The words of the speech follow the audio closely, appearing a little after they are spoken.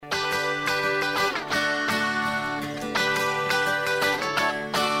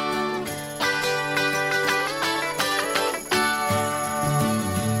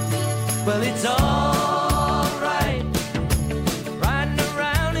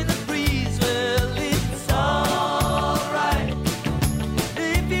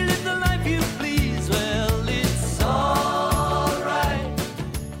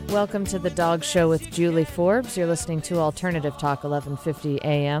Welcome to the Dog Show with Julie Forbes. You're listening to Alternative Talk 1150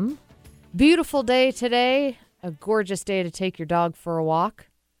 AM. Beautiful day today. A gorgeous day to take your dog for a walk.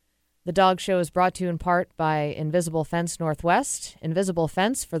 The Dog Show is brought to you in part by Invisible Fence Northwest. Invisible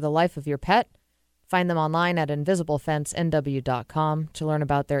Fence for the life of your pet. Find them online at invisiblefencenw.com to learn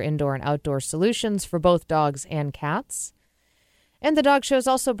about their indoor and outdoor solutions for both dogs and cats. And the Dog Show is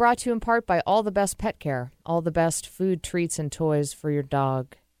also brought to you in part by All the Best Pet Care, all the best food, treats, and toys for your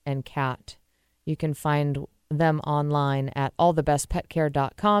dog and cat. You can find them online at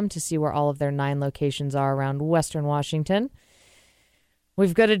allthebestpetcare.com to see where all of their 9 locations are around Western Washington.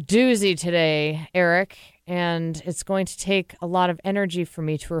 We've got a doozy today, Eric, and it's going to take a lot of energy for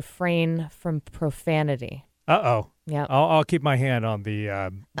me to refrain from profanity. Uh-oh. Yeah. I'll keep my hand on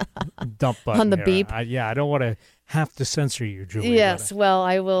the dump button. On the here. beep? I don't want to have to censor you, Julie. Yes, well,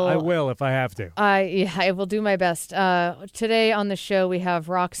 I will. I will if I have to. I will do my best. Today on the show, we have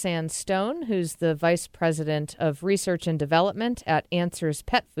Roxanne Stone, who's the Vice President of Research and Development at Answers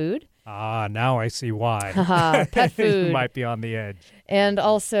Pet Food. Ah, now I see why. Pet food. You might be on the edge. And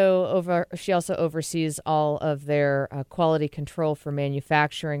she also oversees all of their quality control for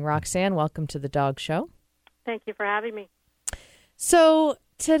manufacturing. Roxanne, welcome to the Dog Show. Thank you for having me. So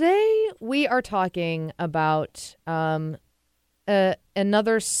today we are talking about another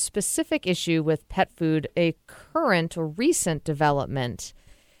specific issue with pet food, a current or recent development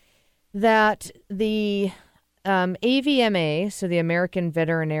that the AVMA, so the American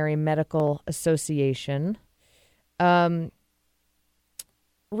Veterinary Medical Association,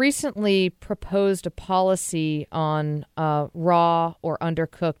 recently proposed a policy on raw or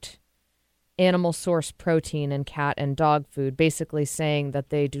undercooked animal source protein in cat and dog food, basically saying that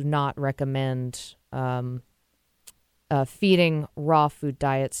they do not recommend feeding raw food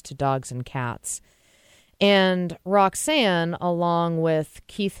diets to dogs and cats. And Roxanne, along with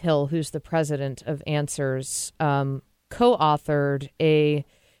Keith Hill, who's the president of Answers, co-authored a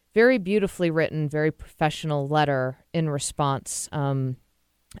very beautifully written, very professional letter in response,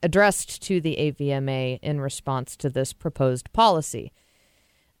 addressed to the AVMA in response to this proposed policy.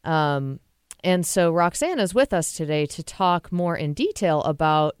 And so Roxanne is with us today to talk more in detail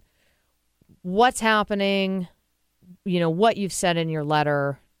about what's happening, what you've said in your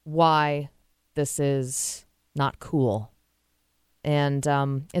letter, why this is not cool. And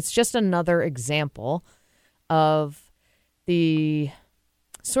it's just another example of the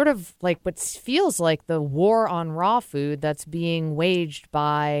sort of like what feels like the war on raw food that's being waged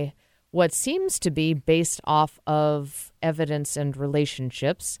by what seems to be based off of evidence and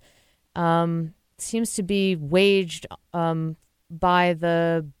relationships. Seems to be waged by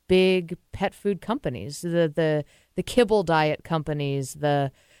the big pet food companies, the kibble diet companies,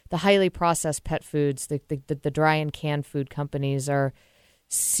 the highly processed pet foods, the dry and canned food companies are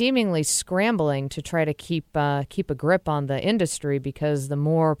seemingly scrambling to try to keep a grip on the industry, because the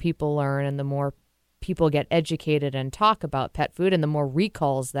more people learn and the more people get educated and talk about pet food and the more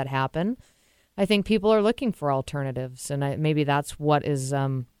recalls that happen, I think people are looking for alternatives. And maybe that's what is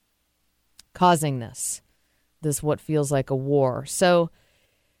causing this what feels like a war. So,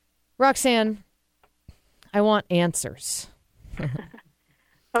 Roxanne, I want answers.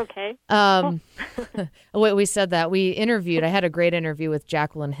 Okay. We said that. I had a great interview with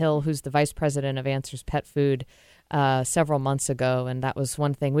Jacqueline Hill, who's the vice president of Answers Pet Food, several months ago. And that was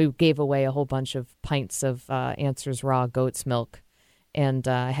one thing. We gave away a whole bunch of pints of Answers raw goat's milk. And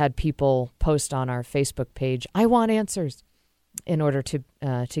I had people post on our Facebook page, I want answers, in order to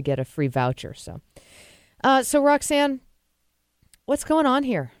get a free voucher. So Roxanne, what's going on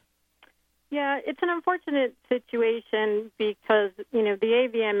here? Yeah, it's an unfortunate situation because, the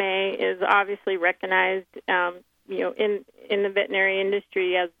AVMA is obviously recognized, in the veterinary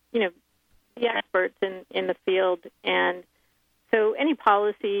industry as, the experts in the field. And so any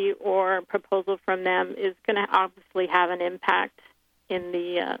policy or proposal from them is going to obviously have an impact in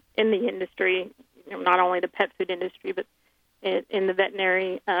the industry, not only the pet food industry, but in the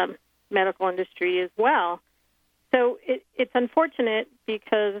veterinary medical industry as well. So it's unfortunate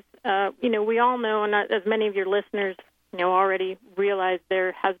because, we all know, and as many of your listeners, already realize,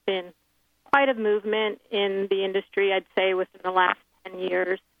 there has been quite a movement in the industry, I'd say, within the last 10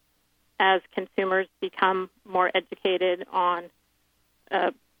 years as consumers become more educated on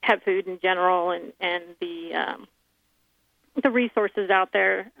pet food in general and the resources out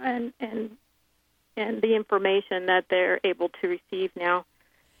there and the information that they're able to receive now.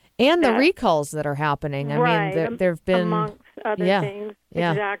 And the recalls that are happening. I mean, there have been... Amongst other things.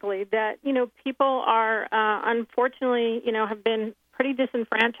 Yeah. Exactly. That, people are, unfortunately, have been pretty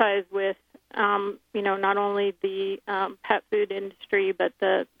disenfranchised with not only the pet food industry, but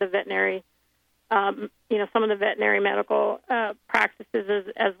the veterinary, some of the veterinary medical practices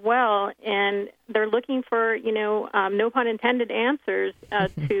as well. And they're looking for, no pun intended, answers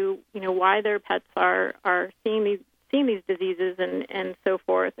to, why their pets are seeing these diseases and so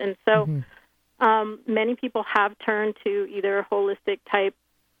forth. And so many people have turned to either holistic type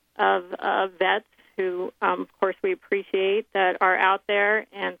of vets who, of course, we appreciate, that are out there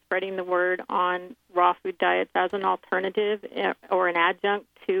and spreading the word on raw food diets as an alternative or an adjunct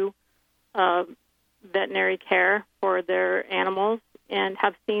to veterinary care for their animals, and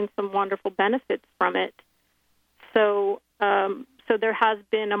have seen some wonderful benefits from it. So there has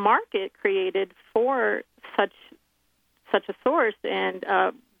been a market created for such a source, and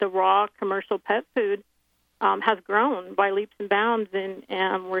the raw commercial pet food has grown by leaps and bounds,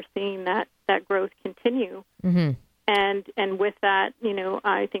 and we're seeing that growth continue. Mm-hmm. And with that,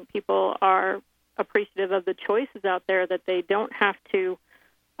 I think people are appreciative of the choices out there, that they don't have to,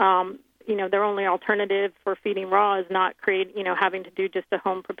 their only alternative for feeding raw is not having to do just a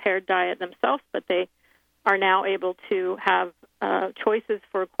home prepared diet themselves, but they are now able to have choices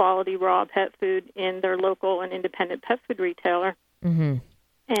for quality raw pet food in their local and independent pet food retailer. Mm-hmm.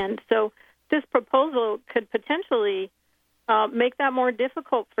 And so this proposal could potentially make that more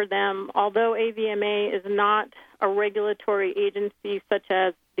difficult for them. Although AVMA is not a regulatory agency such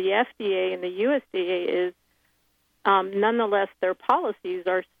as the FDA and the USDA is, nonetheless, their policies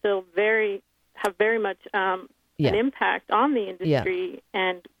are still have very much an impact on the industry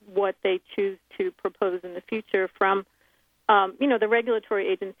and what they choose to propose in the future. From the regulatory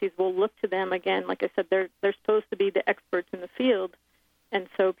agencies will look to them again. Like I said, they're supposed to be the experts in the field. And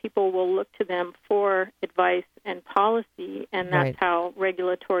so people will look to them for advice and policy, and that's how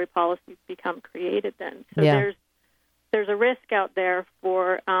regulatory policies become created then. So there's a risk out there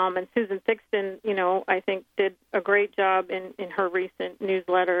for, and Susan Thixton, I think did a great job in her recent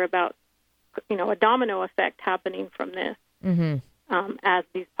newsletter about, a domino effect happening from this as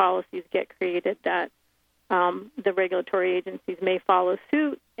these policies get created, that the regulatory agencies may follow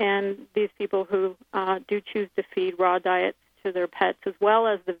suit, and these people who do choose to feed raw diets to their pets, as well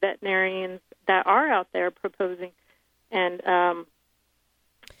as the veterinarians that are out there proposing and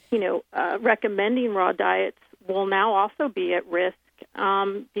recommending raw diets, will now also be at risk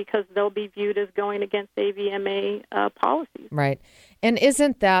because they'll be viewed as going against AVMA policies. Right. And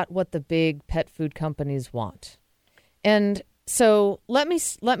isn't that what the big pet food companies want? And so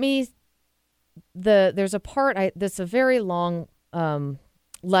there's a part that's a very long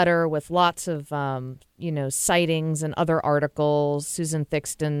letter with lots of, sightings and other articles. Susan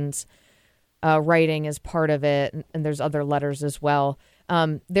Thixton's writing is part of it, and there's other letters as well.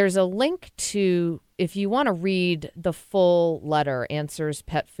 There's a link to, if you want to read the full letter, Answers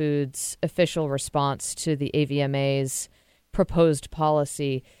Pet Food's official response to the AVMA's proposed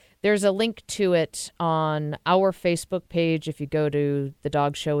policy, there's a link to it on our Facebook page. If you go to The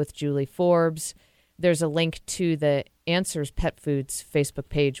Dog Show with Julie Forbes, there's a link to the Answers Pet Foods Facebook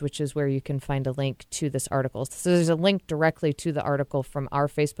page, which is where you can find a link to this article. So there's a link directly to the article from our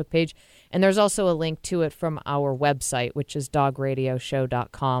Facebook page. And there's also a link to it from our website, which is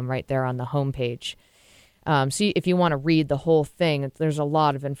dogradioshow.com, right there on the homepage. So if you want to read the whole thing, there's a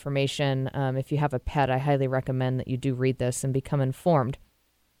lot of information. If you have a pet, I highly recommend that you do read this and become informed.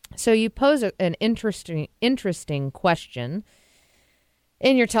 So you pose an interesting question,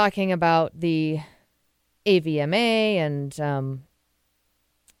 and you're talking about the AVMA and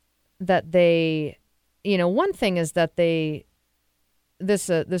that they, one thing is that this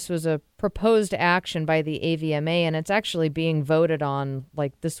was a proposed action by the AVMA, and it's actually being voted on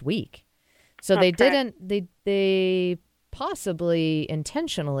like this week. So they possibly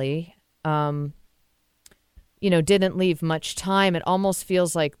intentionally, didn't leave much time. It almost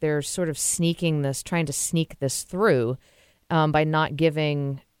feels like they're sort of trying to sneak this through by not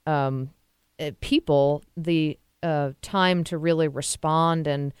giving people the time to really respond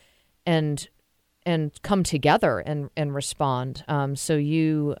and come together and respond. So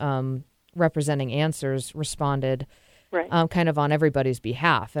you, representing Answers, responded kind of on everybody's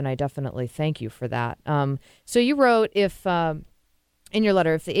behalf, and I definitely thank you for that. So you wrote, in your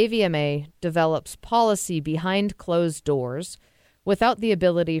letter, if the AVMA develops policy behind closed doors without the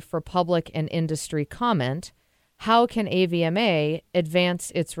ability for public and industry comment, how can AVMA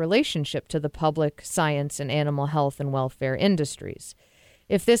advance its relationship to the public, science, and animal health and welfare industries?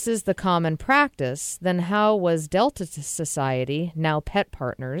 If this is the common practice, then how was Delta Society, now Pet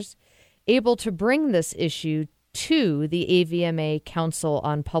Partners, able to bring this issue to the AVMA Council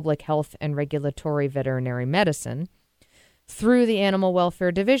on Public Health and Regulatory Veterinary Medicine through the Animal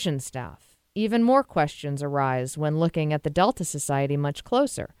Welfare Division staff? even more questions arise when looking at the Delta Society much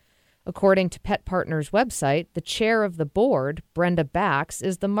closer. According to Pet Partners' website, the chair of the board, Brenda Bax,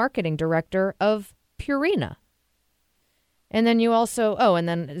 is the marketing director of Purina. And then and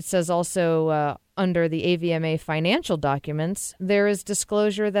then it says also under the AVMA financial documents, there is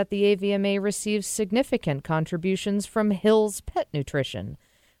disclosure that the AVMA receives significant contributions from Hill's Pet Nutrition,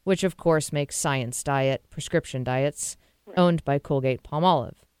 which of course makes Science Diet prescription diets owned by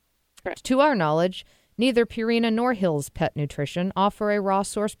Colgate-Palmolive. Correct. To our knowledge, neither Purina nor Hill's Pet Nutrition offer a raw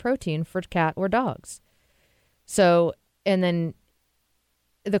source protein for cat or dogs. So, and then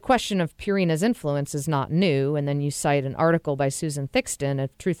the question of Purina's influence is not new, and then you cite an article by Susan Thixton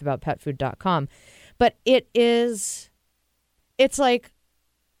at truthaboutpetfood.com. But it's like,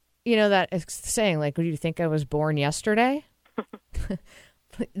 that saying, like, do you think I was born yesterday?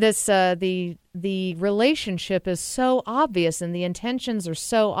 The relationship is so obvious and the intentions are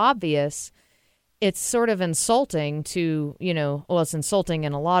so obvious. It's sort of insulting to, it's insulting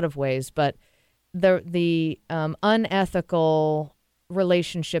in a lot of ways, but the unethical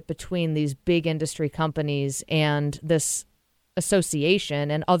relationship between these big industry companies and this association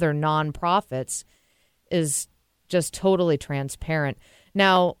and other nonprofits is just totally transparent.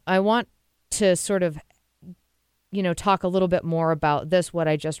 Now, I want to sort of, talk a little bit more about what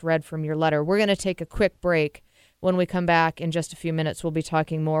I just read from your letter. We're going to take a quick break. When we come back in just a few minutes, we'll be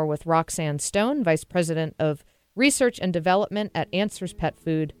talking more with Roxanne Stone, Vice President of Research and Development at Answers Pet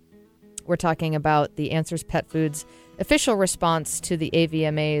Food. We're talking about the Answers Pet Food's official response to the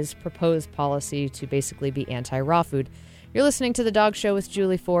AVMA's proposed policy to basically be anti-raw food. You're listening to The Dog Show with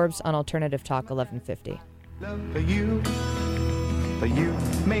Julie Forbes on Alternative Talk 1150. Love for you, but you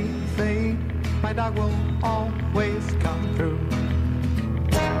may say my dog will always come through.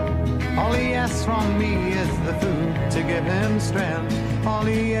 All he asks from me is the food to give him strength. All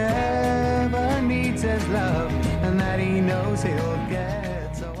he ever needs is love, and that he knows he'll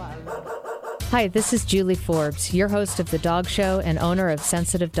get. So I love. Hi, this is Julie Forbes, your host of The Dog Show and owner of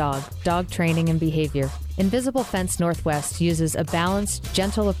Sensitive Dog Training and Behavior. Invisible Fence Northwest uses a balanced,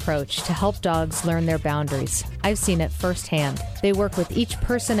 gentle approach to help dogs learn their boundaries. I've seen it firsthand. They work with each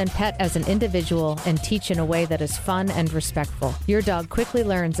person and pet as an individual and teach in a way that is fun and respectful. Your dog quickly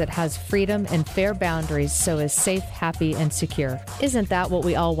learns it has freedom and fair boundaries, so is safe, happy, and secure. Isn't that what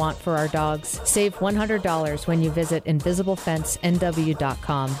we all want for our dogs? Save $100 when you visit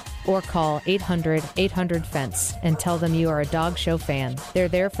InvisibleFenceNW.com or call 800-800-FENCE and tell them you are a Dog Show fan. They're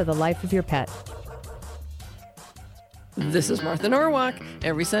there for the life of your pet. This is Martha Norwalk.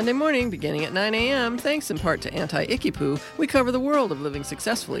 Every Sunday morning, beginning at 9 a.m., thanks in part to Anti-Icky Poo, we cover the world of living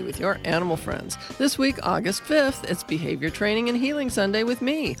successfully with your animal friends. This week, August 5th, it's Behavior Training and Healing Sunday with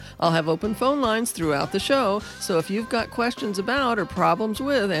me. I'll have open phone lines throughout the show, so if you've got questions about or problems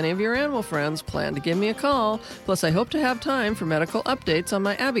with any of your animal friends, plan to give me a call. Plus, I hope to have time for medical updates on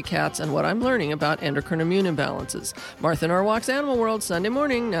my Abbey cats and what I'm learning about endocrine immune imbalances. Martha Norwalk's Animal World, Sunday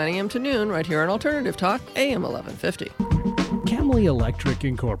morning, 9 a.m. to noon, right here on Alternative Talk, AM 1150. Camley Electric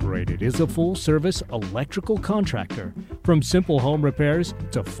Incorporated is a full-service electrical contractor. From simple home repairs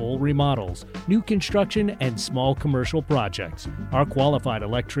to full remodels, new construction, and small commercial projects, our qualified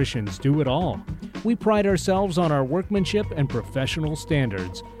electricians do it all. We pride ourselves on our workmanship and professional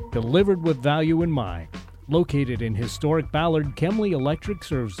standards, delivered with value in mind. Located in historic Ballard, Camley Electric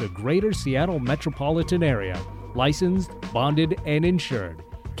serves the greater Seattle metropolitan area, licensed, bonded, and insured.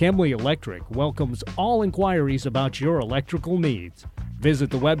 Camley Electric welcomes all inquiries about your electrical needs.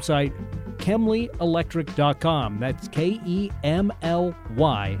 Visit the website KemleyElectric.com. That's KEMLY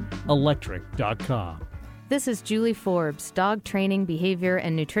electric.com. This is Julie Forbes, dog training, behavior,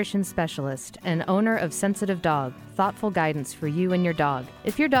 and nutrition specialist, and owner of Sensitive Dog, thoughtful guidance for you and your dog.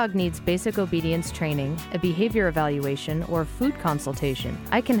 If your dog needs basic obedience training, a behavior evaluation, or food consultation,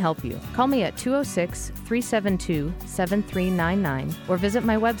 I can help you. Call me at 206-372-7399 or visit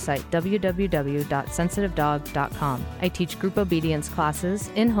my website, www.sensitivedog.com. I teach group obedience classes,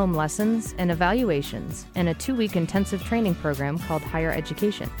 in-home lessons, and evaluations, and a 2-week intensive training program called Higher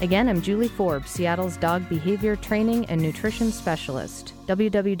Education. Again, I'm Julie Forbes, Seattle's dog behavior training and nutrition specialist.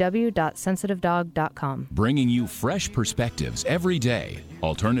 www.sensitivedog.com. Bringing you fresh perspectives every day.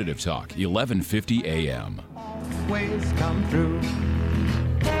 Alternative Talk, 1150 AM. Always come through.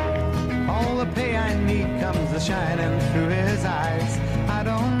 All the pay I need comes shining through his eyes. I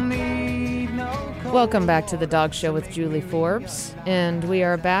don't need no. Welcome back to the Dog Show with Julie Forbes, and we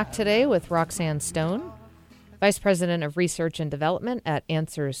are back today with Roxanne Stone, Vice President of Research and Development at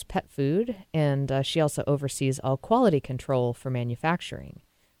Answers Pet Food, and she also oversees all quality control for manufacturing.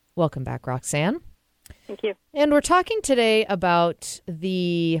 Welcome back, Roxanne. Thank you. And we're talking today about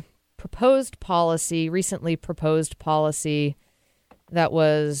the recently proposed policy that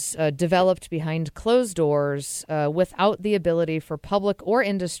was developed behind closed doors without the ability for public or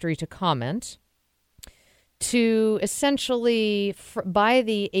industry to comment, to essentially, by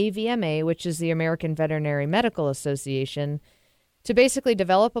the AVMA, which is the American Veterinary Medical Association, to basically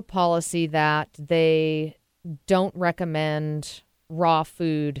develop a policy that they don't recommend raw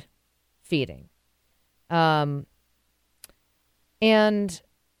food feeding. And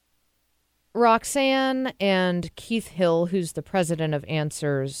Roxanne and Keith Hill, who's the president of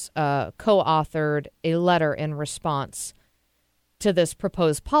Answers, co-authored a letter in response to this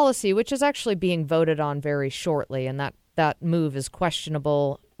proposed policy, which is actually being voted on very shortly. And that move is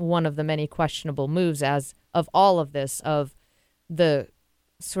questionable, one of the many questionable moves as of all of this, of the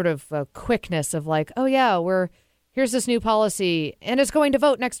sort of quickness of like, oh, yeah, here's this new policy and it's going to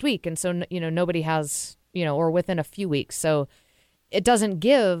vote next week. And so, nobody has, or within a few weeks. So it doesn't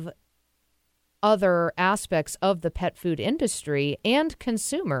give other aspects of the pet food industry and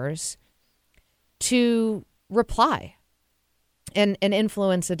consumers to reply and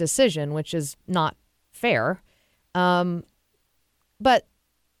influence a decision, which is not fair. But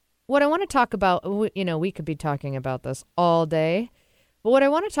what I want to talk about, we could be talking about this all day, but what I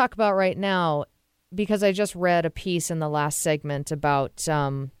want to talk about right now, because I just read a piece in the last segment about,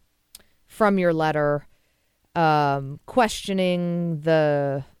 from your letter, questioning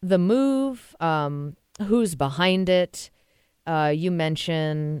the move, who's behind it. You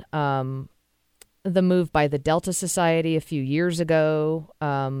mention the move by the Delta Society a few years ago,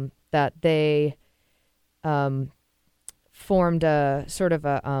 that they formed a sort of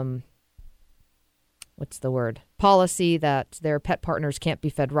a policy that their pet partners can't be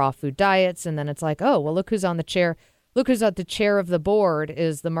fed raw food diets. And then it's like, oh, well, look who's on the chair. Look who's at the chair of the board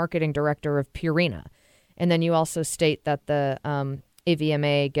is the marketing director of Purina. And then you also state that the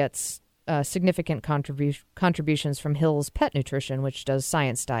AVMA gets significant contributions from Hill's Pet Nutrition, which does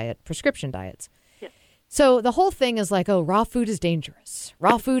science diet, prescription diets. Yeah. So the whole thing is like, oh, raw food is dangerous.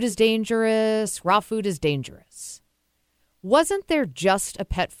 Raw food is dangerous. Raw food is dangerous. Wasn't there just a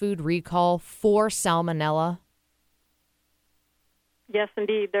pet food recall for salmonella? Yes,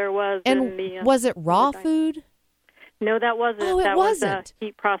 indeed, there was. And was it raw food? No, that wasn't. Oh, it wasn't. Was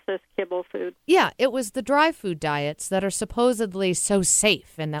heat-processed kibble food. Yeah, it was the dry food diets that are supposedly so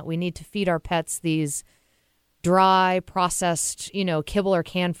safe and that we need to feed our pets these dry, processed, kibble or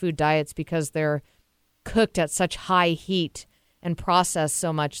canned food diets because they're cooked at such high heat and processed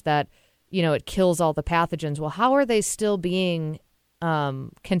so much that, it kills all the pathogens. Well, how are they still being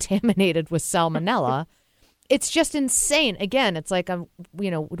contaminated with salmonella? It's just insane. Again, it's like,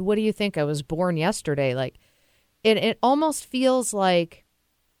 what do you think? I was born yesterday. Like, it almost feels like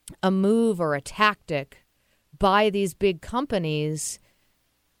a move or a tactic by these big companies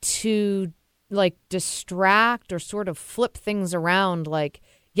to like distract or sort of flip things around. Like,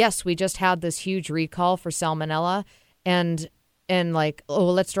 yes, we just had this huge recall for salmonella and like, oh,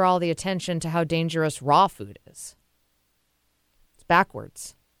 let's draw all the attention to how dangerous raw food is. It's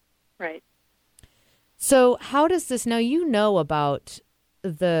backwards. Right. So how does this, now about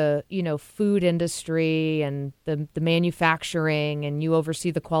the, food industry and the manufacturing, and you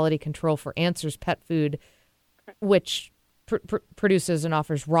oversee the quality control for Answers Pet Food, which produces and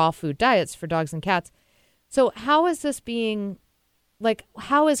offers raw food diets for dogs and cats. So how is this being, like,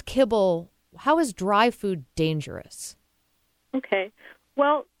 how is dry food dangerous? Okay.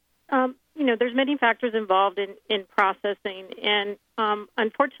 Well, there's many factors involved in processing. And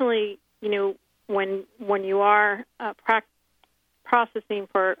unfortunately, when you are processing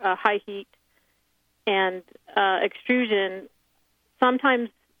for high heat and extrusion, sometimes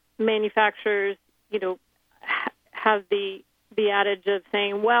manufacturers, have the adage of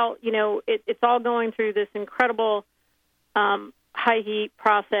saying, well, it's all going through this incredible high heat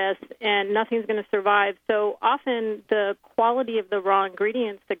process and nothing's going to survive. So often the quality of the raw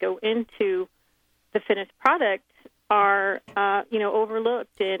ingredients that go into the finished product are,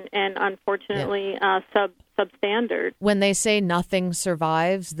 overlooked and unfortunately substandard. When they say nothing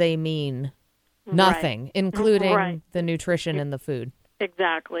survives, they mean nothing, right, including the nutrition in the food.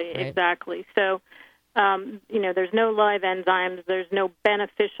 Exactly, right. Exactly. So, there's no live enzymes. There's no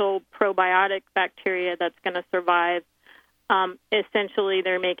beneficial probiotic bacteria that's going to survive. Essentially,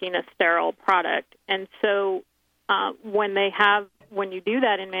 they're making a sterile product. And so when you do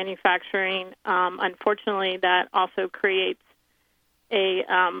that in manufacturing, unfortunately, that also creates a,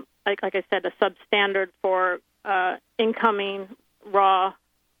 like I said, a substandard for incoming raw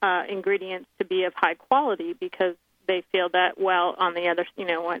ingredients to be of high quality, because they feel that, well, on the other,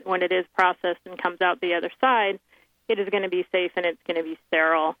 when it is processed and comes out the other side, it is going to be safe and it's going to be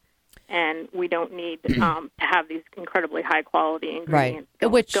sterile. and we don't need to have these incredibly high-quality ingredients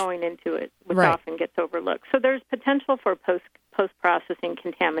going into it, which often gets overlooked. So there's potential for post-processing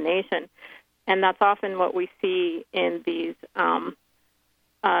contamination, and that's often what we see in these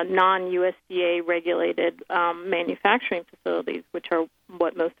non-USDA regulated manufacturing facilities, which are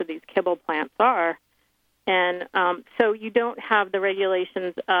what most of these kibble plants are. And so you don't have the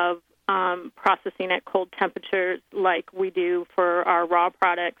regulations of processing at cold temperatures like we do for our raw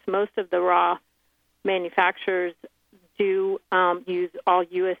products. Most of the raw manufacturers do use all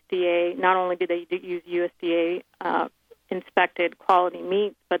USDA. Not only do they use USDA inspected quality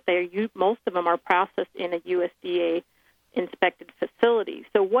meats, but most of them are processed in a USDA inspected facility.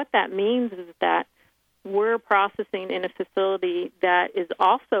 So what that means is that we're processing in a facility that is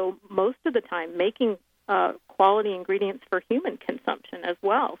also most of the time making quality ingredients for human consumption as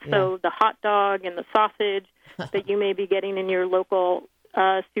well. So the hot dog and the sausage that you may be getting in your local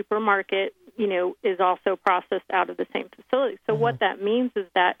supermarket, is also processed out of the same facility. So what that means is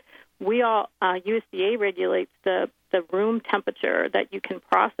that USDA regulates the room temperature that you can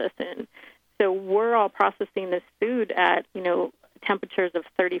process in. So we're all processing this food at, temperatures of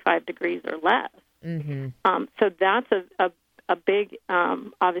 35 degrees or less. So that's a big,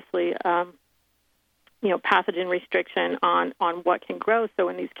 obviously, pathogen restriction on what can grow. So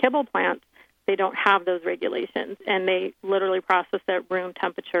in these kibble plants, they don't have those regulations, and they literally process at room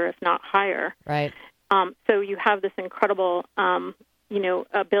temperature, if not higher. Right. So you have this incredible,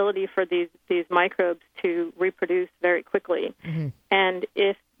 ability for these microbes to reproduce very quickly. And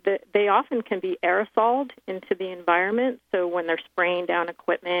if they often can be aerosoled into the environment. So when they're spraying down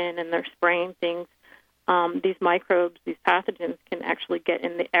equipment and they're spraying things, these microbes, these pathogens can actually get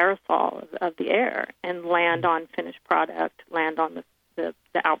in the aerosol of the air and land on finished product, land on the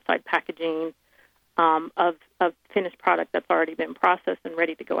outside packaging of finished product that's already been processed and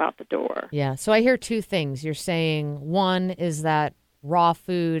ready to go out the door. Yeah. So I hear two things. You're saying one is that raw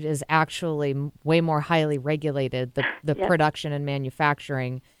food is actually way more highly regulated, the production and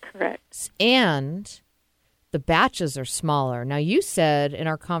manufacturing. Correct. And the batches are smaller. Now, you said in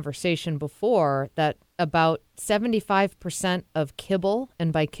our conversation before that about 75% of kibble,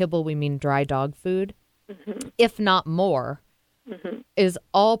 and by kibble we mean dry dog food, if not more, is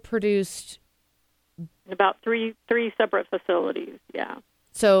all produced in about three separate facilities. Yeah.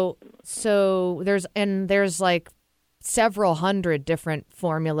 So there's like several hundred different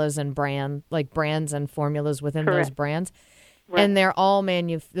formulas and brands and formulas within those brands. Right. And they're all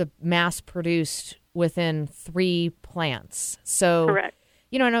mass produced within 3 plants. So, correct.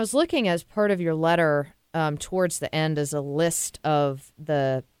 And I was looking as part of your letter towards the end as a list of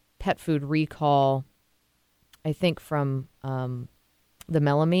the pet food recall, I think from the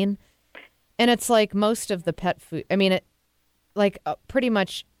melamine. And it's like most of the pet food, pretty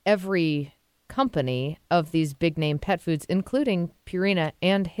much every company of these big name pet foods, including Purina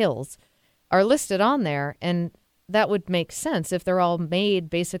and Hill's, are listed on there. And that would make sense if they're all made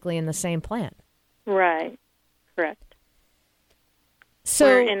basically in the same plant. Right. Correct. So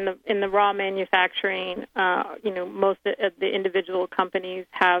where in the raw manufacturing, most of the individual companies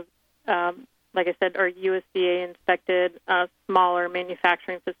have, like I said, are USDA inspected smaller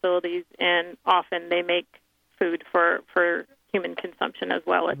manufacturing facilities, and often they make food for human consumption as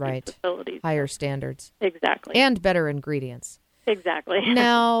well at these facilities. Higher standards. Exactly. And better ingredients. Exactly.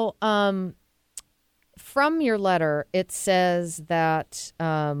 Now, from your letter, it says that,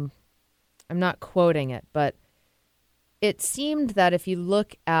 I'm not quoting it, but it seemed that if you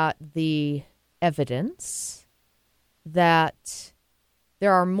look at the evidence, that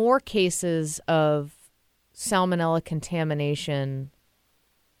there are more cases of salmonella contamination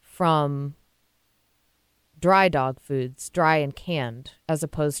from dry dog foods, dry and canned, as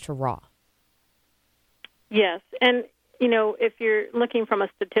opposed to raw. Yes, and if you're looking from a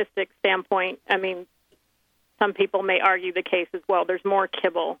statistics standpoint, some people may argue the case as well. There's more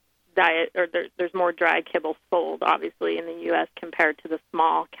kibble diet, or there's more dry kibble sold, obviously, in the U.S. compared to the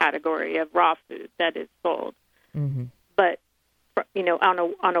small category of raw food that is sold. Mm-hmm. But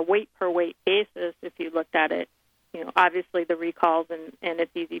on a weight per weight basis, if you looked at it, obviously the recalls, and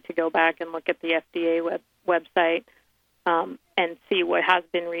it's easy to go back and look at the FDA website and see what has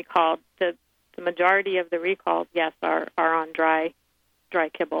been recalled. The majority of the recalls, yes, are on dry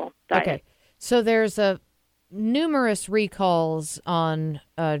kibble diet. Okay, so there's numerous recalls on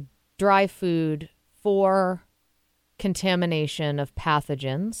dry food for contamination of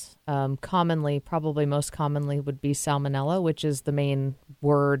pathogens. Probably most commonly would be salmonella, which is the main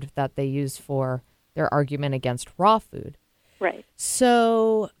word that they use for their argument against raw food. Right.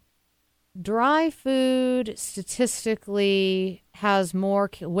 So dry food statistically has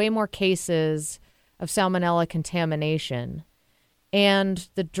way more cases of salmonella contamination. And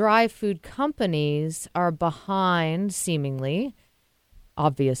the dry food companies are behind, seemingly,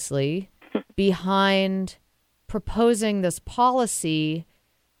 obviously, behind proposing this policy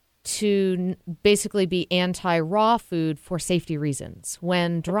to basically be anti-raw food for safety reasons,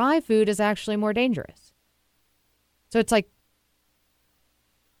 when dry food is actually more dangerous. So it's like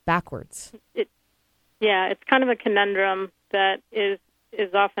backwards. It's kind of a conundrum that is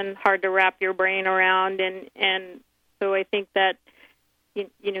often hard to wrap your brain around, and so I think that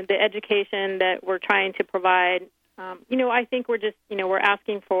the education that we're trying to provide, I think we're just we're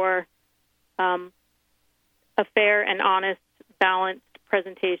asking for a fair and honest, balanced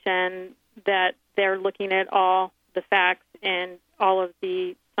presentation, that they're looking at all the facts and all of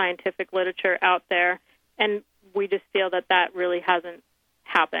the scientific literature out there, and we just feel that really hasn't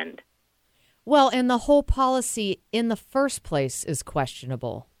happened. Well, and the whole policy in the first place is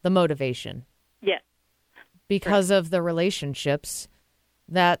questionable, the motivation. Yes. Because of the relationships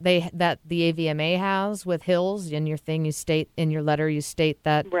that the AVMA has with Hills. In your thing, you state in your letter, you state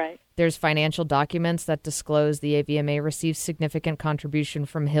that there's financial documents that disclose the AVMA receives significant contribution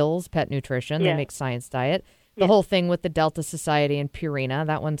from Hills Pet Nutrition. They make Science Diet. The whole thing with the Delta Society and Purina,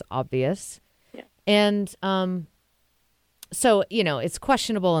 that one's obvious. Yeah. And so, it's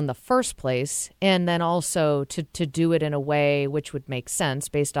questionable in the first place, and then also to do it in a way which would make sense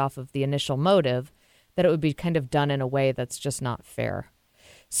based off of the initial motive, that it would be kind of done in a way that's just not fair.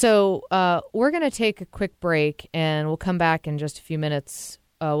 So we're going to take a quick break, and we'll come back in just a few minutes.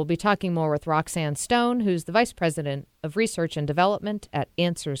 We'll be talking more with Roxanne Stone, who's the Vice President of Research and Development at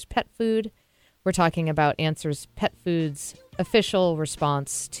Answers Pet Food. We're talking about Answers Pet Food's official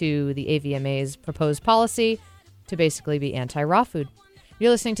response to the AVMA's proposed policy to basically be anti-raw food.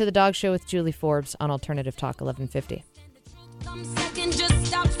 You're listening to The Dog Show with Julie Forbes on Alternative Talk 1150.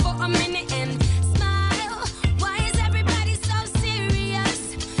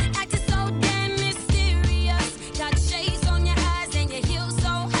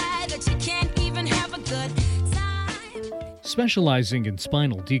 Specializing in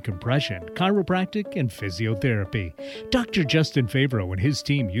spinal decompression, chiropractic, and physiotherapy, Dr. Justin Favreau and his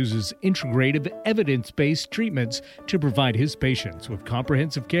team uses integrative, evidence-based treatments to provide his patients with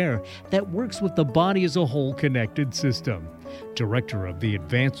comprehensive care that works with the body as a whole connected system. Director of the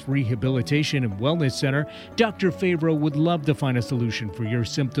Advanced Rehabilitation and Wellness Center, Dr. Favreau would love to find a solution for your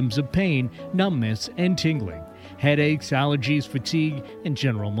symptoms of pain, numbness, and tingling, headaches, allergies, fatigue, and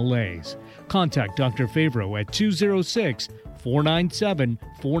general malaise. Contact Dr. Favreau at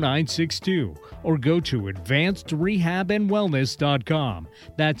 206-497-4962 or go to advancedrehabandwellness.com.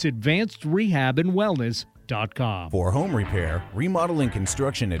 That's advancedrehabandwellness.com. For home repair, remodel, and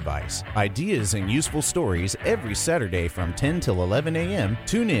construction advice, ideas, and useful stories every Saturday from 10 till 11 a.m.,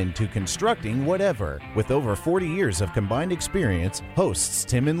 tune in to Constructing Whatever. With over 40 years of combined experience, hosts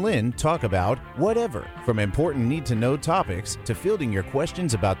Tim and Lynn talk about whatever, from important need-to-know topics to fielding your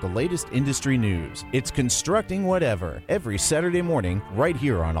questions about the latest industry news. It's Constructing Whatever every Saturday morning right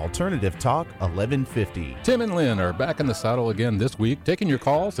here on Alternative Talk 1150. Tim and Lynn are back in the saddle again this week, taking your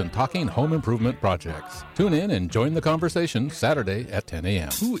calls and talking home improvement projects. Tune in and join the conversation Saturday at 10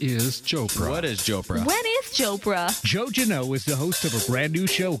 a.m. Who is Jopra? What is Jopra? When is Jopra? Joe Janot is the host of a brand new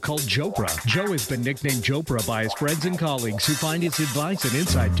show called Jopra. Joe has been nicknamed Jopra by his friends and colleagues who find his advice and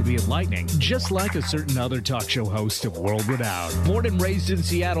insight to be enlightening, just like a certain other talk show host of world renown. Born and raised in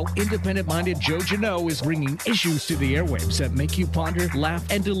Seattle, independent-minded Joe Janot is bringing issues to the airwaves that make you ponder, laugh,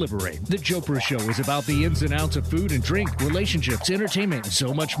 and deliberate. The Jopra Show is about the ins and outs of food and drink, relationships, entertainment, and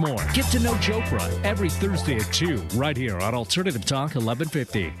so much more. Get to know Jopra every Thursday at 2, right here on Alternative Talk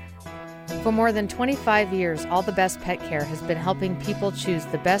 1150. For more than 25 years, All the Best Pet Care has been helping people choose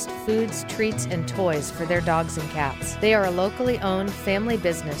the best foods, treats, and toys for their dogs and cats. They are a locally owned family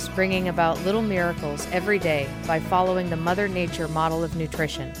business bringing about little miracles every day by following the Mother Nature model of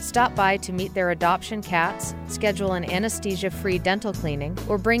nutrition. Stop by to meet their adoption cats, schedule an anesthesia-free dental cleaning,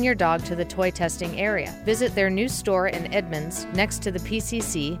 or bring your dog to the toy testing area. Visit their new store in Edmonds next to the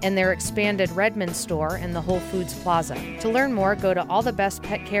PCC and their expanded Redmond store in the Whole Foods Plaza. To learn more, go to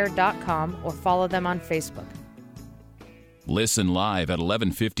allthebestpetcare.com or follow them on Facebook. Listen live at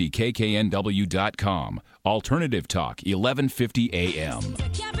 1150kknw.com. Alternative Talk, 1150 AM.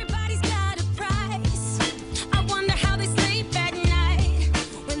 Everybody's got a price. I wonder how they sleep at night.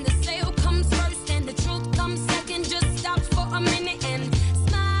 When the sale comes first and the truth comes second, just stop for a minute and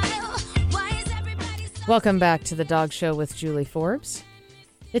smile. Why is everybody so... Welcome back to The Dog Show with Julie Forbes.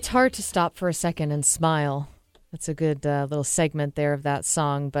 It's hard to stop for a second and smile That's a good little segment there of that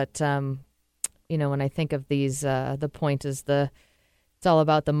song. But, when I think of these, the point is it's all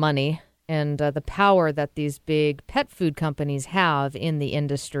about the money and the power that these big pet food companies have in the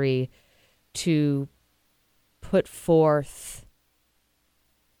industry to put forth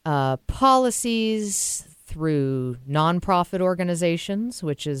policies through nonprofit organizations,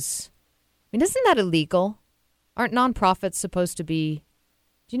 which is, isn't that illegal? Aren't nonprofits supposed to be?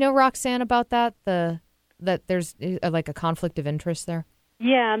 Do you know, Roxanne, about that? That there's like a conflict of interest there?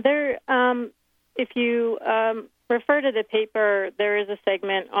 Yeah, there. If you refer to the paper, there is a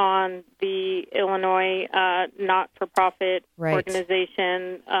segment on the Illinois not-for-profit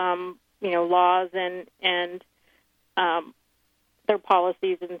organization, laws and their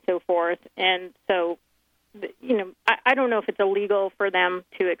policies and so forth. And so, I don't know if it's illegal for them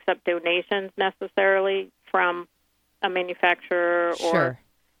to accept donations necessarily from a manufacturer, sure,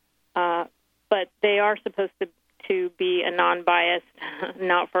 but they are supposed to be a non-biased,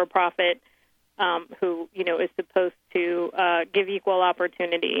 not-for-profit who is supposed to give equal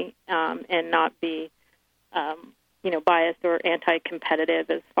opportunity and not be biased or anti-competitive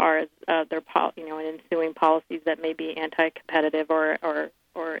as far as their and ensuing policies that may be anti-competitive or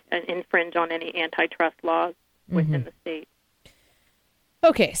infringe on any antitrust laws within the state.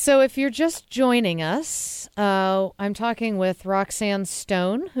 Okay, so if you're just joining us, I'm talking with Roxanne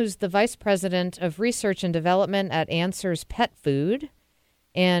Stone, who's the Vice President of Research and Development at Answers Pet Food.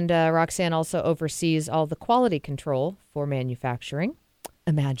 And Roxanne also oversees all the quality control for manufacturing.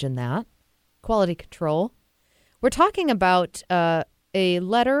 Imagine that. Quality control. We're talking about a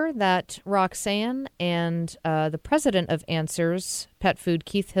letter that Roxanne and the president of Answers Pet Food,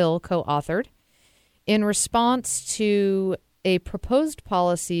 Keith Hill, co-authored in response to a proposed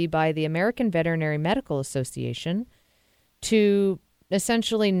policy by the American Veterinary Medical Association to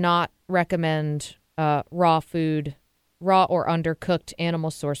essentially not recommend raw or undercooked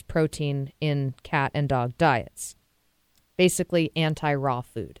animal source protein in cat and dog diets. Basically anti-raw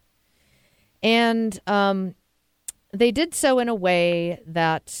food. And they did so in a way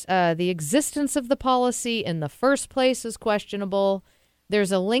that the existence of the policy in the first place is questionable.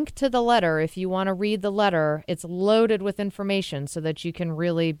 There's a link to the letter. If you want to read the letter, it's loaded with information so that you can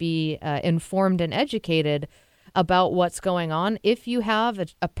really be informed and educated about what's going on. If you have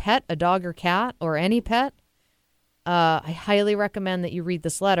a pet, a dog or cat, or any pet, I highly recommend that you read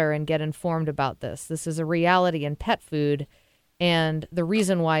this letter and get informed about this. This is a reality in pet food, and the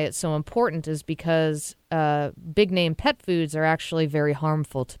reason why it's so important is because big-name pet foods are actually very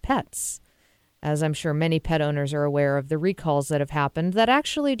harmful to pets. As I'm sure many pet owners are aware of the recalls that have happened that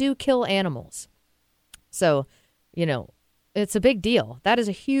actually do kill animals. So, it's a big deal. That is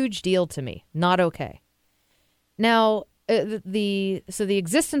a huge deal to me. Not okay. Now, the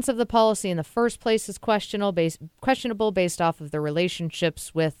existence of the policy in the first place is questionable based off of the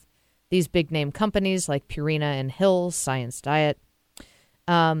relationships with these big name companies like Purina and Hill's Science Diet.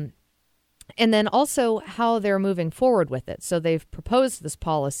 And then also how they're moving forward with it. So they've proposed this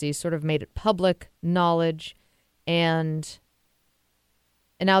policy, sort of made it public knowledge, and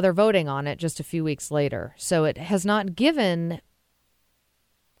now they're voting on it just a few weeks later. So it has not given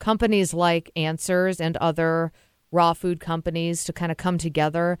companies like Answers and other raw food companies to kind of come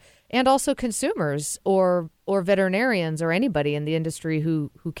together, and also consumers or veterinarians or anybody in the industry who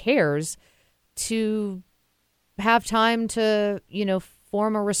cares to have time to,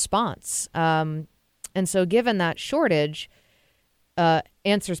 form a response. And so given that shortage,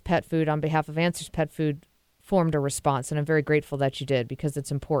 Answers Pet Food, on behalf of Answers Pet Food, formed a response. And I'm very grateful that you did, because it's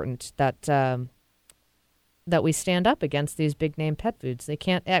important that that we stand up against these big name pet foods. They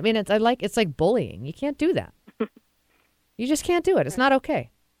can't, it's like bullying. You can't do that. You just can't do it. It's not okay.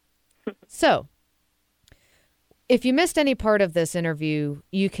 So if you missed any part of this interview,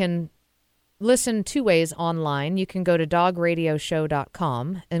 you can listen two ways online. You can go to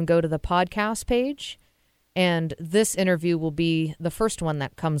dogradioshow.com and go to the podcast page, and this interview will be the first one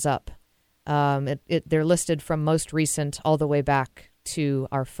that comes up. They're listed from most recent all the way back to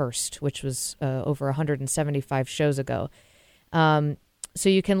our first, which was over 175 shows ago. So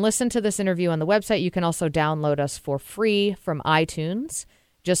you can listen to this interview on the website. You can also download us for free from iTunes.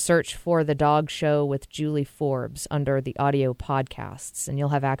 Just search for The Dog Show with Julie Forbes under the audio podcasts, and you'll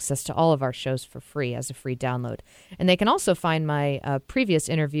have access to all of our shows for free as a free download. And they can also find my previous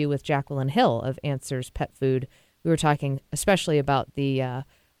interview with Jacqueline Hill of Answers Pet Food. We were talking especially about the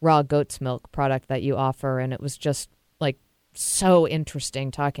raw goat's milk product that you offer, and it was just so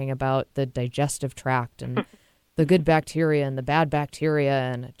interesting talking about the digestive tract and the good bacteria and the bad bacteria,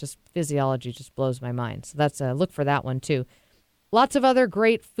 and just physiology just blows my mind. So that's look for that one too. Lots of other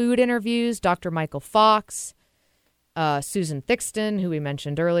great food interviews. Dr. Michael Fox, Susan Thixton, who we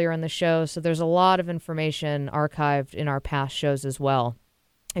mentioned earlier in the show. So there's a lot of information archived in our past shows as well,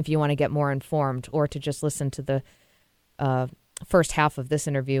 if you want to get more informed or to just listen to the first half of this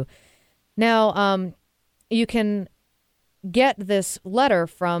interview. Now, you can get this letter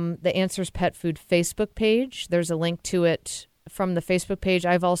from the Answers Pet Food Facebook page. There's a link to it from the Facebook page.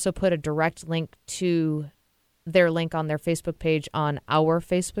 I've also put a direct link to their link on their Facebook page on our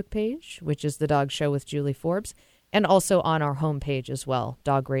Facebook page, which is The Dog Show with Julie Forbes, and also on our homepage as well,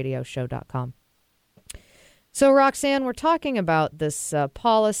 dogradioshow.com. So, Roxanne, we're talking about this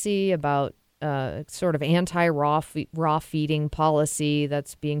policy about sort of anti-raw feeding policy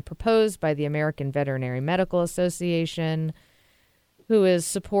that's being proposed by the American Veterinary Medical Association, who is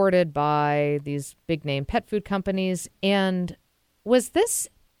supported by these big-name pet food companies. And was this,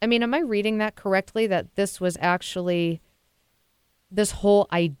 I mean, am I reading that correctly, that this was actually, this whole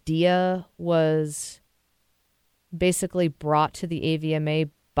idea was basically brought to the AVMA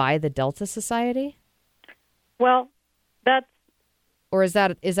by the Delta Society? Well, that's... Or is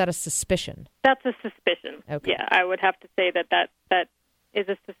that a suspicion? That's a suspicion. Okay. Yeah, I would have to say that is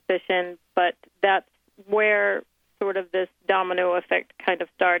a suspicion, but that's where sort of this domino effect kind of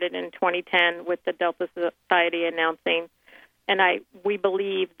started in 2010 with the Delta Society announcing, and we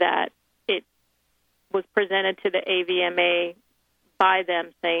believe that it was presented to the AVMA by them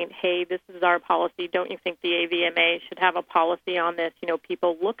saying, hey, this is our policy. Don't you think the AVMA should have a policy on this? You know,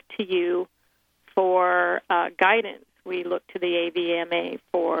 people look to you for guidance. We look to the AVMA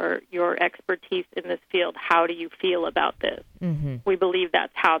for your expertise in this field. How do you feel about this? Mm-hmm. We believe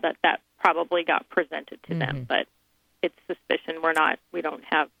that's how that probably got presented to them, but it's suspicion. We don't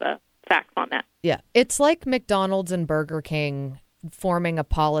have facts on that. Yeah, it's like McDonald's and Burger King forming a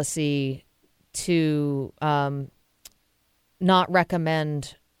policy to not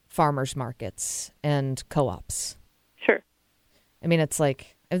recommend farmers markets and co-ops. Sure. I mean, that's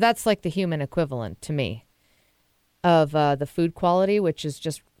like the human equivalent to me of the food quality, which is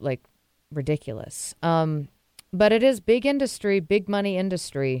just like ridiculous. But it is big industry, big money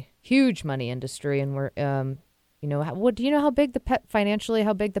industry, huge money industry, and we're do you know how big the pet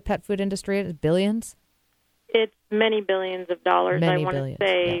food industry is? Billions? It's many billions of dollars. Many I want billions, to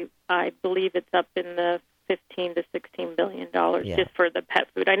say, yeah. I believe it's up in the $15 to $16 billion Yeah. just for the pet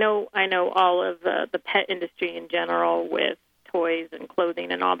food. I know all of the pet industry in general with toys and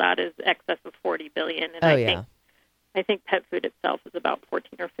clothing and all that is excess of $40 billion. And I think pet food itself is about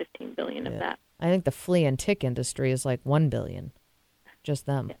 14 or 15 billion of that. I think the flea and tick industry is like 1 billion. Just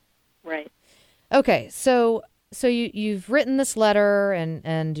them. Yeah. Right. Okay, so you've written this letter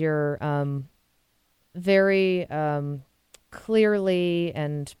and you're very clearly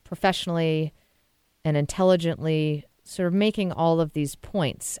and professionally and intelligently sort of making all of these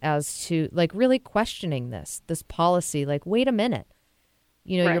points as to like really questioning this policy. Like, wait a minute.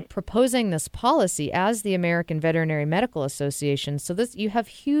 You know, Right. You're proposing this policy as the American Veterinary Medical Association. So you have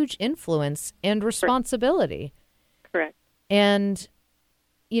huge influence and responsibility. Correct. And,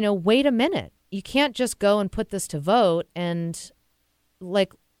 wait a minute. You can't just go and put this to vote and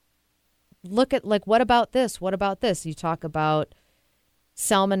like look at like, what about this? What about this? You talk about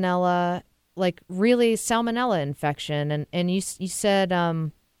salmonella, like really salmonella infection. And you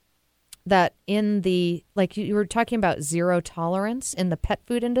said, that in the, like you were talking about zero tolerance in the pet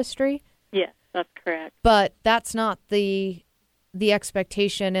food industry. Yes, that's correct. But that's not the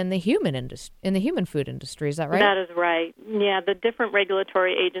expectation in the human food industry. Is that right? That is right. Yeah, the different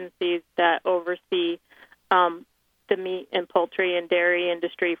regulatory agencies that oversee the meat and poultry and dairy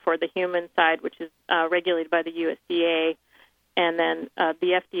industry for the human side, which is regulated by the USDA, and then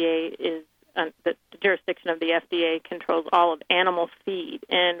the FDA is the jurisdiction of the FDA controls all of animal feed,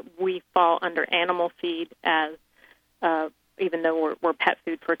 and we fall under animal feed as, even though we're pet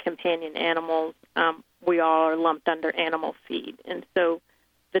food for companion animals, we all are lumped under animal feed. And so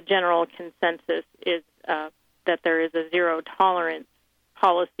the general consensus is that there is a zero tolerance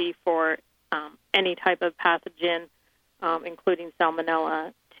policy for any type of pathogen, including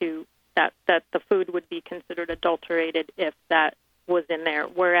salmonella, to that the food would be considered adulterated if that was in there.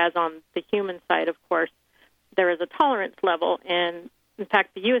 Whereas on the human side, of course, there is a tolerance level. And in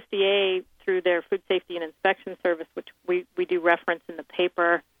fact, the USDA, through their Food Safety and Inspection Service, which we do reference in the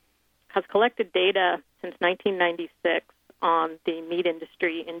paper, has collected data since 1996 on the meat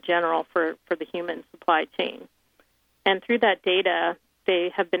industry in general for the human supply chain. And through that data,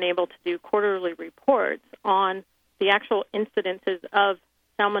 they have been able to do quarterly reports on the actual incidences of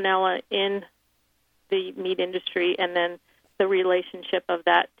salmonella in the meat industry and then the relationship of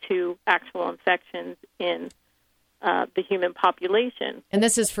that to actual infections in the human population. And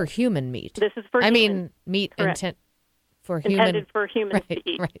this is for human meat. This is for mean, meat intended for humans to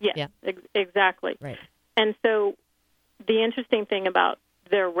eat. Right, Yes, yeah. Exactly. Right. And so the interesting thing about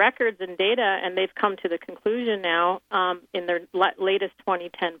their records and data, and they've come to the conclusion now in their latest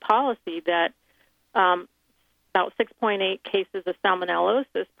 2010 policy that about 6.8 cases of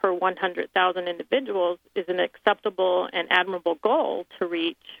salmonellosis per 100,000 individuals is an acceptable and admirable goal to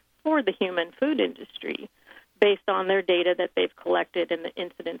reach for the human food industry based on their data that they've collected and the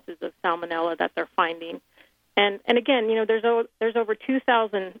incidences of salmonella that they're finding. And again, there's over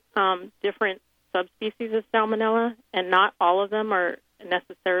 2,000 different subspecies of salmonella, and not all of them are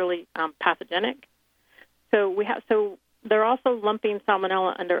necessarily pathogenic. So they're also lumping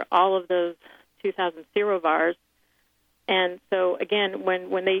salmonella under all of those 2,000 serovars. And so again,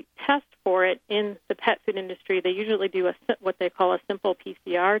 when they test for it in the pet food industry, they usually do what they call a simple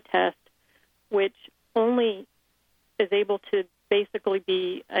PCR test, which only is able to basically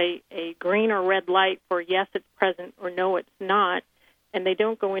be a green or red light for yes, it's present, or no, it's not. And they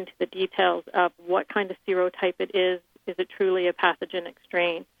don't go into the details of what kind of serotype it is it truly a pathogenic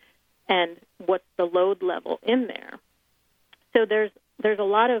strain, and what's the load level in there. So there's a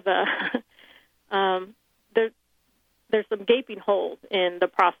lot of there's some gaping holes in the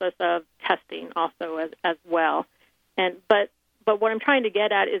process of testing also as well. But what I'm trying to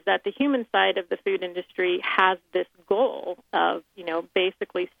get at is that the human side of the food industry has this goal of,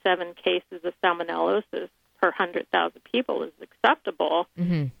 basically 7 cases of salmonellosis per 100,000 people is acceptable.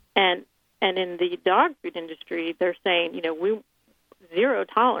 Mm-hmm. And in the dog food industry, they're saying, we zero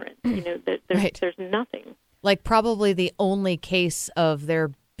tolerance. There's nothing. Like probably the only case of there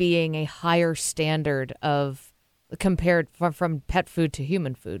being a higher standard of compared from pet food to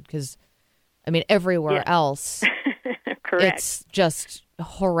human food, because everywhere else, correct, it's just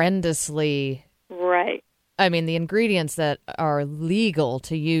horrendously right. The ingredients that are legal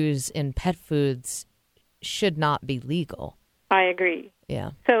to use in pet foods should not be legal. I agree.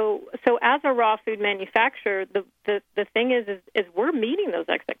 Yeah. So as a raw food manufacturer, the thing is we're meeting those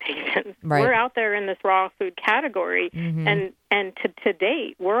expectations. Right. We're out there in this raw food category, mm-hmm. and to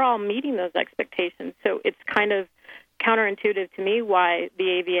date, we're all meeting those expectations. So it's kind of counterintuitive to me why the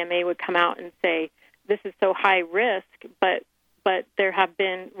AVMA would come out and say this is so high risk, but there have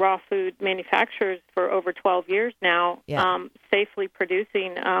been raw food manufacturers for over 12 years now, safely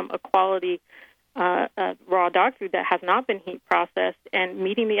producing a quality raw dog food that has not been heat processed and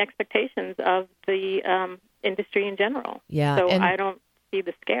meeting the expectations of the industry in general. Yeah, so I don't see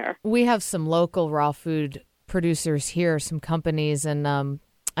the scare. We have some local raw food producers here, some companies, and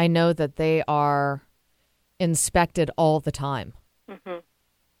I know that they are inspected all the time. Mm-hmm.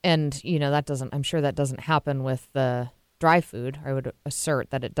 And, I'm sure that doesn't happen with the dry food. I would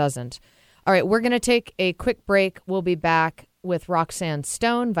assert that it doesn't. All right, we're going to take a quick break. We'll be back with Roxanne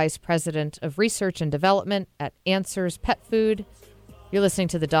Stone, Vice President of Research and Development at Answers Pet Food. You're listening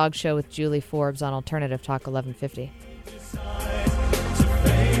to The Dog Show with Julie Forbes on Alternative Talk 1150.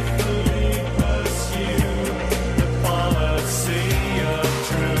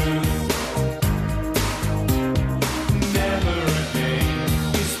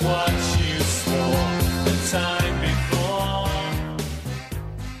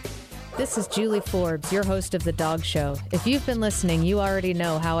 This is Julie Forbes, your host of The Dog Show. If you've been listening, you already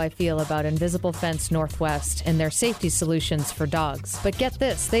know how I feel about Invisible Fence Northwest and their safety solutions for dogs. But get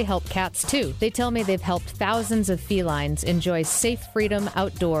this, they help cats too. They tell me they've helped thousands of felines enjoy safe freedom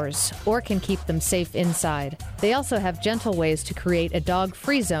outdoors or can keep them safe inside. They also have gentle ways to create a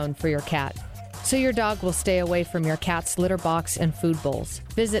dog-free zone for your cat, so your dog will stay away from your cat's litter box and food bowls.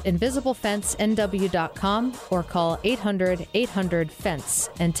 Visit InvisibleFenceNW.com or call 800-800-FENCE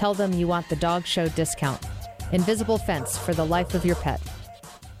and tell them you want the Dog Show discount. Invisible Fence, for the life of your pet.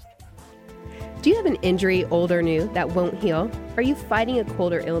 Do you have an injury, old or new, that won't heal? Are you fighting a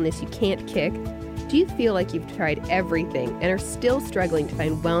cold or illness you can't kick? Do you feel like you've tried everything and are still struggling to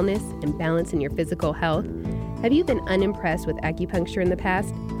find wellness and balance in your physical health? Have you been unimpressed with acupuncture in the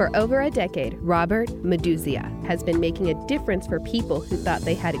past? For over a decade, Robert Meduzia has been making a difference for people who thought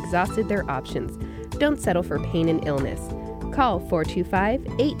they had exhausted their options. Don't settle for pain and illness. Call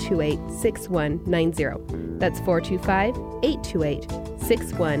 425-828-6190. That's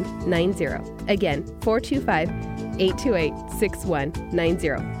 425-828-6190. Again,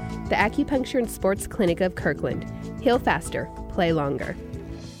 425-828-6190. The Acupuncture and Sports Clinic of Kirkland. Heal faster, play longer.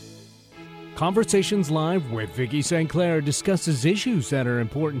 Conversations Live with Vicki St. Clair discusses issues that are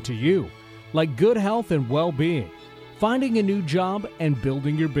important to you, like good health and well-being, finding a new job and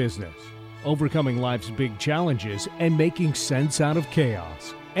building your business, overcoming life's big challenges and making sense out of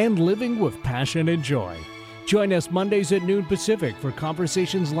chaos, and living with passion and joy. Join us Mondays at noon Pacific for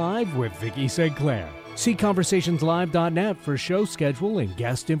Conversations Live with Vicki St. Clair. See conversationslive.net for show schedule and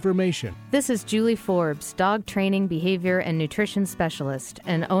guest information. This is Julie Forbes, dog training, behavior, and nutrition specialist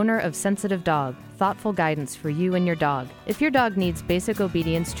and owner of Sensitive Dog, thoughtful guidance for you and your dog. If your dog needs basic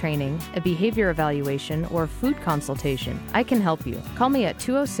obedience training, a behavior evaluation, or food consultation, I can help you. Call me at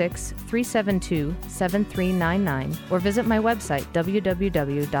 206-372-7399 or visit my website,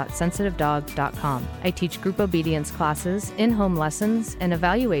 www.sensitivedog.com. I teach group obedience classes, in-home lessons, and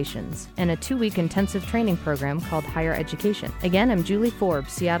evaluations, and a 2-week intensive training program called Higher Education. Again, I'm Julie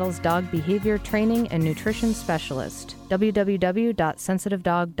Forbes, Seattle's dog behavior training and nutrition specialist.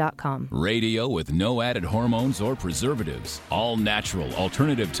 www.sensitivedog.com. Radio with no added hormones or preservatives. All natural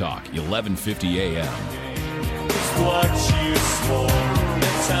alternative talk, 1150 AM.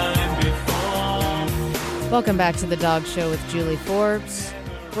 Welcome back to the Dog Show with Julie Forbes.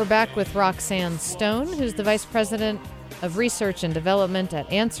 We're back with Roxanne Stone, who's the Vice President of Research and Development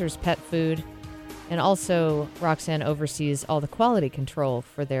at Answers Pet Food. And also, Roxanne oversees all the quality control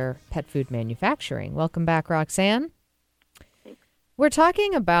for their pet food manufacturing. Welcome back, Roxanne. We're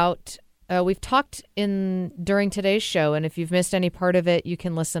talking about, we've talked during today's show, and if you've missed any part of it, you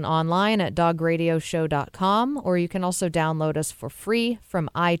can listen online at dogradioshow.com, or you can also download us for free from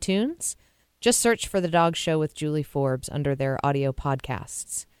iTunes. Just search for The Dog Show with Julie Forbes under their audio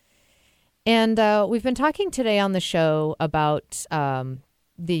podcasts. And we've been talking today on the show about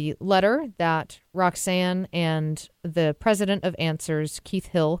the letter that Roxanne and the president of Answers, Keith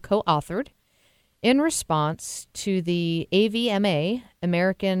Hill, co-authored in response to the AVMA,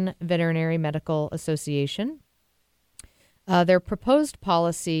 American Veterinary Medical Association, their proposed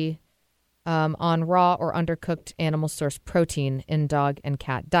policy on raw or undercooked animal source protein in dog and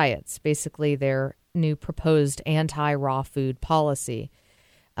cat diets, basically their new proposed anti-raw food policy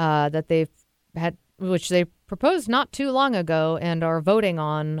that they've had, which they proposed not too long ago and are voting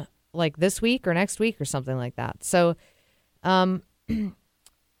on like this week or next week or something like that. So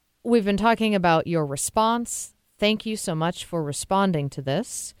we've been talking about your response. Thank you so much for responding to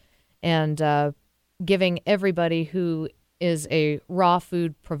this and giving everybody who is a raw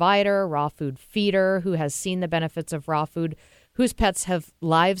food provider, raw food feeder, who has seen the benefits of raw food, whose pets'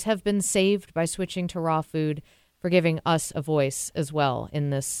 lives have been saved by switching to raw food, for giving us a voice as well in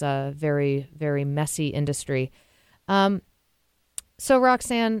this very, very messy industry. So,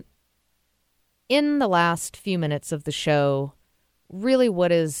 Roxanne, in the last few minutes of the show, really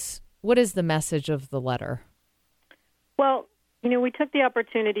what is the message of the letter? Well, we took the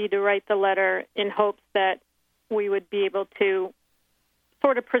opportunity to write the letter in hopes that we would be able to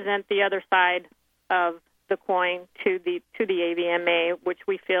sort of present the other side of the coin to the AVMA, which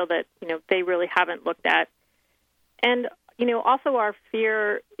we feel that, they really haven't looked at. And, also our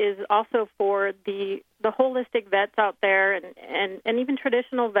fear is also for the holistic vets out there and even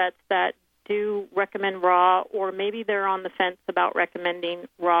traditional vets that do recommend raw, or maybe they're on the fence about recommending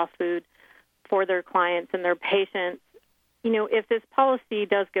raw food for their clients and their patients. If this policy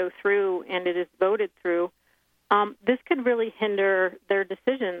does go through and it is voted through, this could really hinder their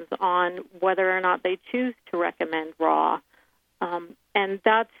decisions on whether or not they choose to recommend raw. And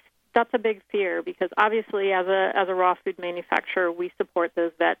that's a big fear, because obviously as a raw food manufacturer, we support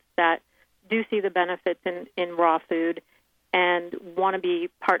those vets that do see the benefits in raw food and want to be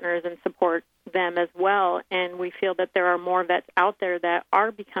partners and support them as well. And we feel that there are more vets out there that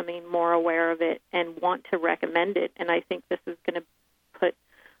are becoming more aware of it and want to recommend it. And I think this is going to put,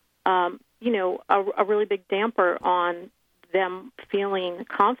 a really big damper on them feeling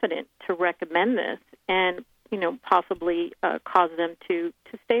confident to recommend this, and possibly cause them to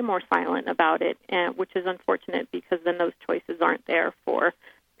stay more silent about it, and which is unfortunate, because then those choices aren't there for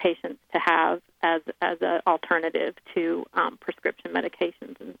patients to have as an alternative to prescription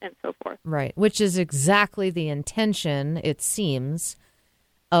medications and so forth. Right, which is exactly the intention, it seems,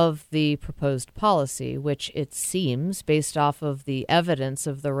 of the proposed policy, which it seems, based off of the evidence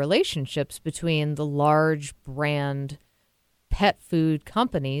of the relationships between the large brand pet food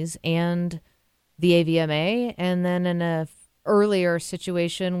companies and the AVMA, and then in a earlier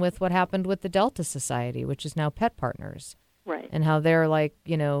situation with what happened with the Delta Society, which is now Pet Partners. Right. And how they're like,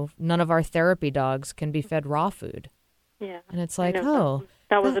 none of our therapy dogs can be fed raw food. Yeah. And it's like,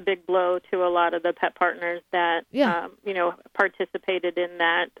 that was a big blow to a lot of the pet partners that, participated in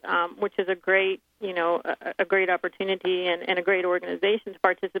that, which is a great, a great opportunity and a great organization to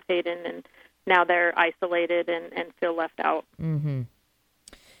participate in. And now they're isolated and feel left out. Mm-hmm.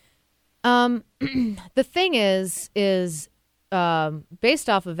 The thing is based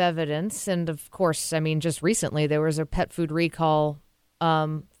off of evidence, and of course, just recently there was a pet food recall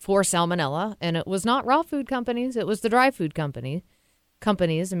for salmonella, and it was not raw food companies, it was the dry food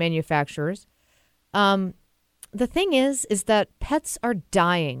companies and manufacturers. The thing is that pets are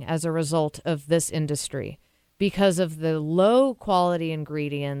dying as a result of this industry because of the low quality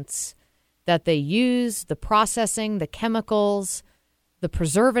ingredients that they use, the processing, the chemicals, the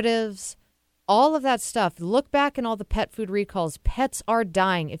preservatives, all of that stuff. Look back in all the pet food recalls. Pets are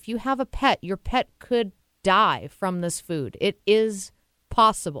dying. If you have a pet, your pet could die from this food. It is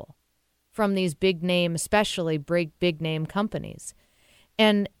possible from these big name, especially big name companies.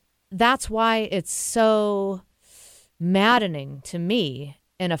 And that's why it's so maddening to me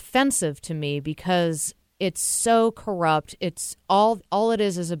and offensive to me, because it's so corrupt. It's all it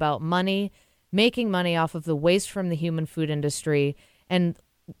is about money, making money off of the waste from the human food industry, and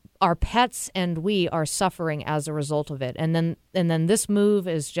our pets and we are suffering as a result of it. And then this move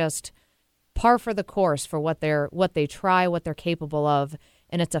is just par for the course for what they try, what they're capable of,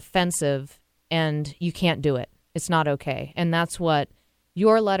 and it's offensive, and you can't do it. It's not okay. And that's what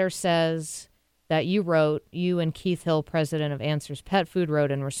your letter says that you wrote, you and Keith Hill, president of Answers Pet Food,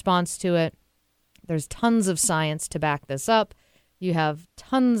 wrote in response to it. There's tons of science to back this up. You have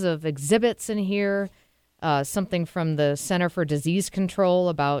tons of exhibits in here, something from the Center for Disease Control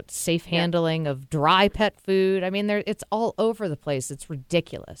about safe handling of dry pet food. I mean, it's all over the place. It's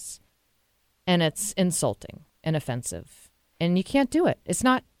ridiculous. And it's insulting and offensive. And you can't do it. It's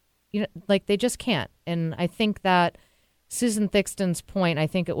not, they just can't. And I think that Susan Thixton's point, I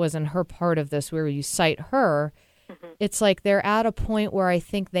think it was in her part of this where you cite her, it's like they're at a point where I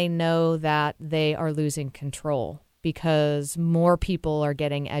think they know that they are losing control because more people are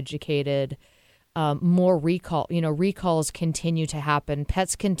getting educated, more recalls continue to happen,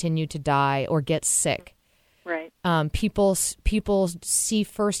 pets continue to die or get sick. Right. People see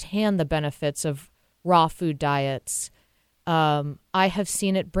firsthand the benefits of raw food diets. I have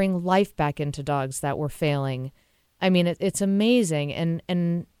seen it bring life back into dogs that were failing. I mean, it's amazing,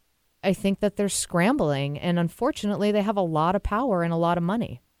 and I think that they're scrambling, and unfortunately, they have a lot of power and a lot of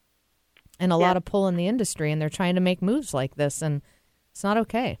money and a lot of pull in the industry, and they're trying to make moves like this, and it's not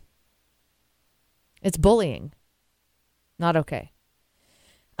okay. It's bullying. Not okay.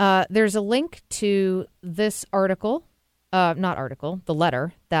 There's a link to this article, the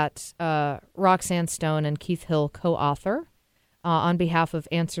letter that Roxanne Stone and Keith Hill co-author on behalf of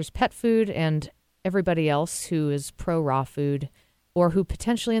Answers Pet Food and everybody else who is pro raw food or who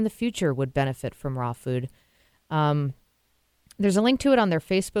potentially in the future would benefit from raw food. There's a link to it on their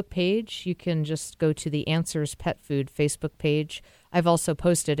Facebook page. You can just go to the Answers Pet Food Facebook page. I've also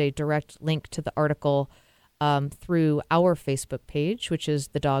posted a direct link to the article through our Facebook page, which is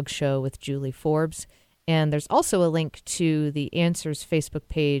The Dog Show with Julie Forbes. And there's also a link to the Answers Facebook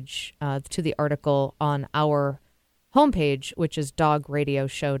page to the article on our homepage, which is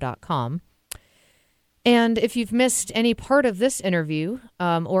dogradioshow.com. And if you've missed any part of this interview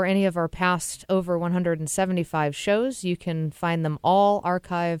or any of our past over 175 shows, you can find them all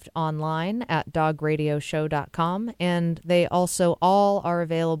archived online at dogradioshow.com. And they also all are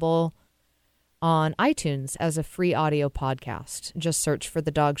available on iTunes as a free audio podcast. Just search for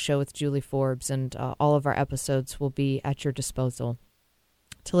The Dog Show with Julie Forbes, and all of our episodes will be at your disposal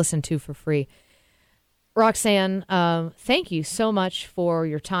to listen to for free. Roxanne, thank you so much for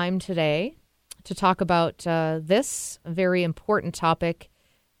your time today to talk about this very important topic.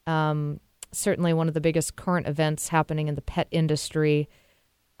 Certainly one of the biggest current events happening in the pet industry.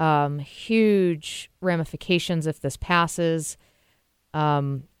 Huge ramifications if this passes.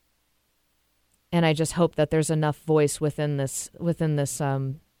 And I just hope that there's enough voice within this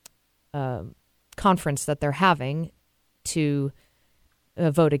conference that they're having to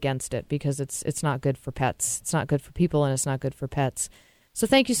vote against it, because it's not good for pets. It's not good for people, and it's not good for pets. So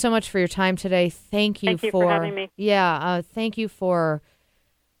thank you so much for your time today. Thank you for having me. Yeah, thank you for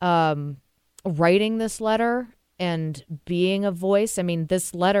writing this letter and being a voice. I mean,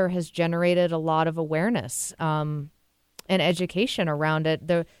 this letter has generated a lot of awareness and education around it.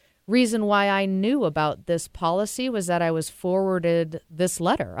 The reason why I knew about this policy was that I was forwarded this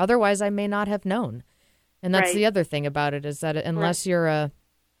letter. Otherwise, I may not have known. And that's the other thing about it, is that unless you're a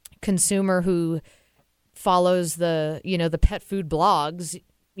consumer who follows the pet food blogs,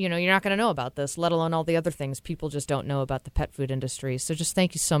 you're not going to know about this, let alone all the other things people just don't know about the pet food industry. So just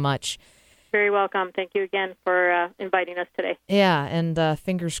thank you so much. Very welcome. Thank you again for inviting us today. Yeah, and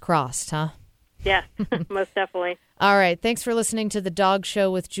fingers crossed, huh? Yes, most definitely. All right. Thanks for listening to The Dog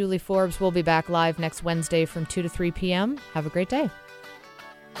Show with Julie Forbes. We'll be back live next Wednesday from 2 to 3 p.m. Have a great day.